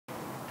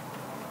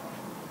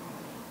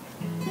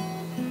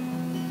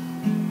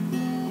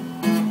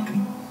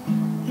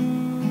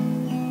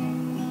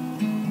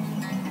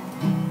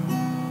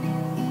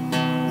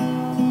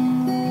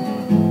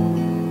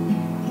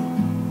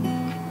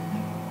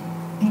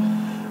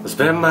I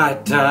spend my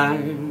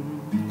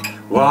time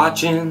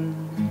watching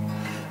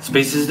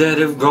spaces that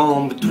have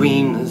gone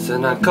between us,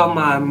 and I cut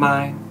my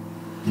mind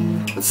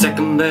and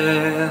second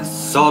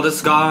best all the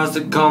scars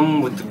that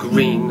come with the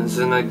greenness.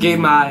 And I gave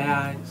my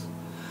eyes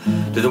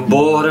to the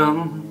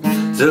boredom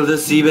till the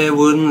seabed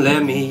wouldn't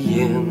let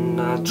me in.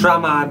 I try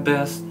my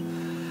best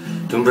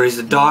to embrace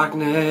the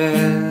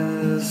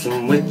darkness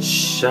in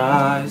which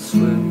I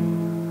swim.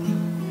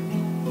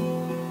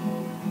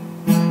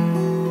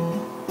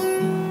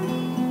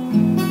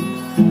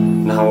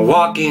 Now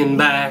walking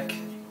back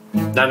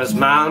down this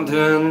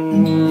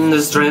mountain,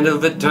 the strength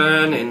of a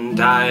turning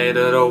tide,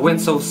 of the wind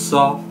so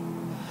soft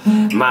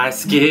my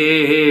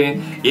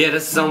skin, yet the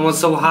sun was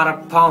so hot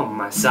upon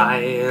my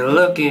side.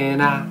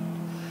 Looking at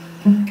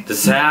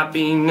this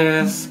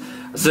happiness,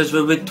 I search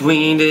for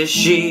between the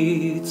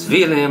sheets,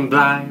 feeling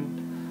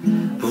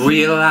blind, but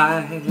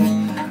realized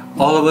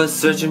all I was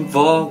searching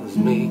for was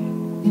me.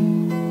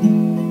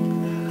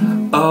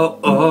 Oh,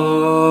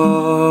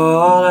 oh,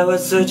 all I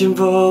was searching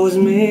for was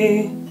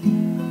me.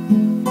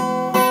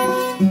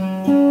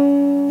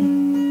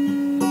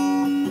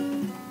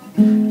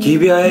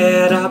 Keep your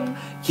head up,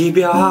 keep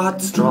your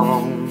heart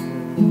strong.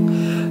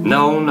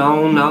 No,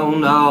 no, no,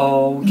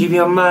 no. Keep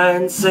your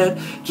mind set,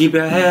 keep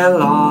your head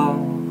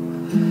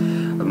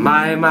long.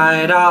 My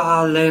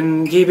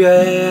darling, keep your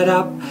head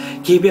up,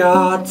 keep your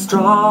heart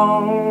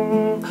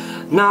strong.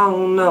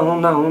 No, no,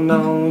 no,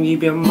 no.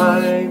 Keep your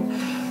mind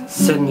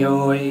set in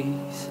your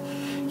ways,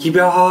 keep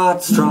your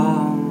heart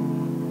strong.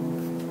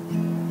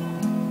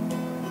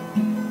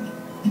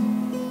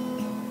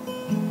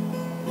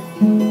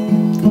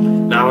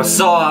 Now I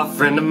saw a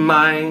friend of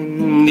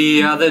mine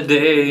the other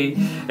day,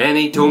 and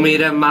he told me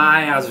that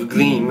my eyes were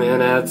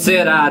gleaming. I'd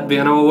said I'd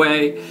been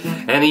away,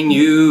 and he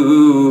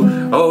knew,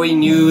 oh he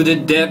knew the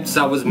depths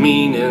I was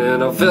meaning.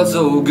 And I felt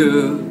so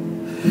good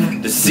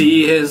to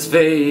see his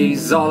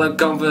face, all the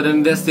comfort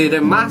invested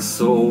in my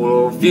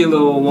soul. Feel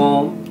the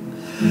warmth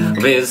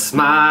of his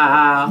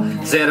smile,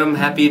 said I'm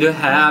happy to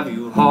have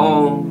you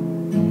home.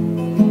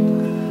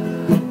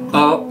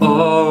 Oh,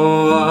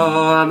 oh,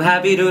 oh, I'm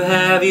happy to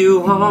have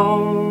you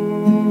home.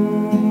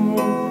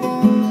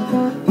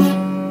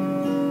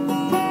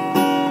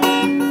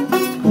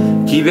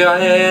 Keep your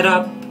head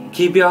up,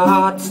 keep your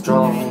heart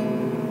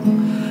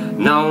strong.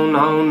 No,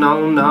 no,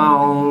 no,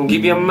 no.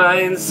 Keep your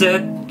mind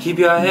set, keep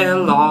your head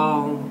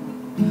long.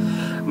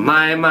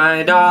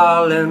 My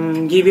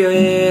darling, keep your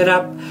head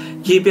up,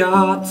 keep your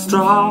heart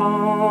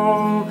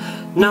strong.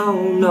 No,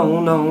 no,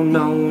 no,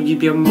 no.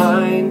 Keep your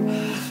mind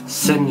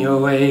set in your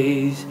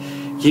ways,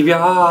 keep your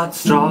heart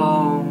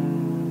strong.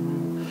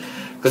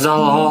 'Cause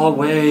I'll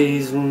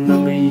always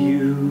remember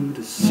you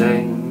the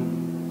same.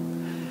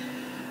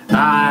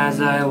 Eyes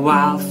like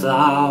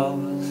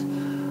wildflowers,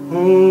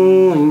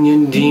 and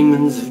your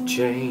demons have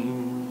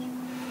changed.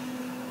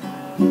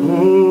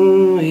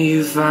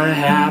 You find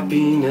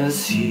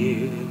happiness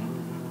here.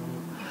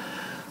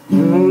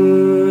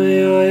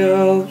 Your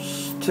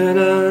hopes turn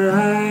out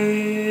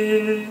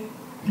right.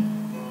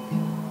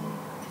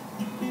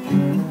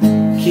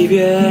 Keep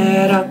your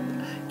head up,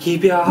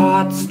 keep your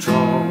heart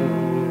strong.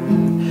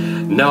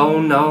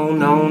 No, no,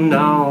 no,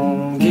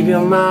 no. Keep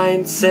your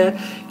mind set,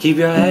 keep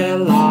your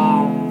head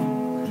long.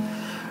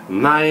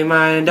 My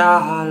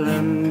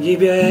darling, keep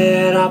your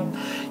head up,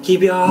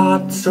 keep your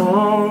heart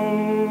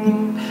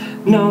strong.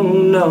 No,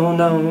 no,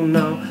 no,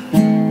 no.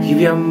 Keep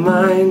your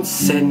mind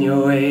set in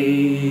your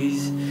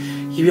ways,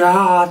 keep your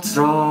heart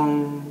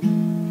strong.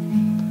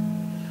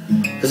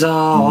 'Cause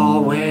I'll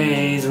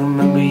always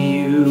remember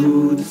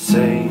you the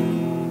same.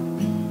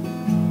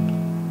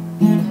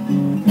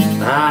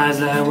 Eyes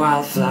like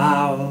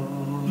wildflowers,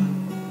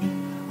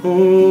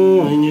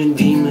 and your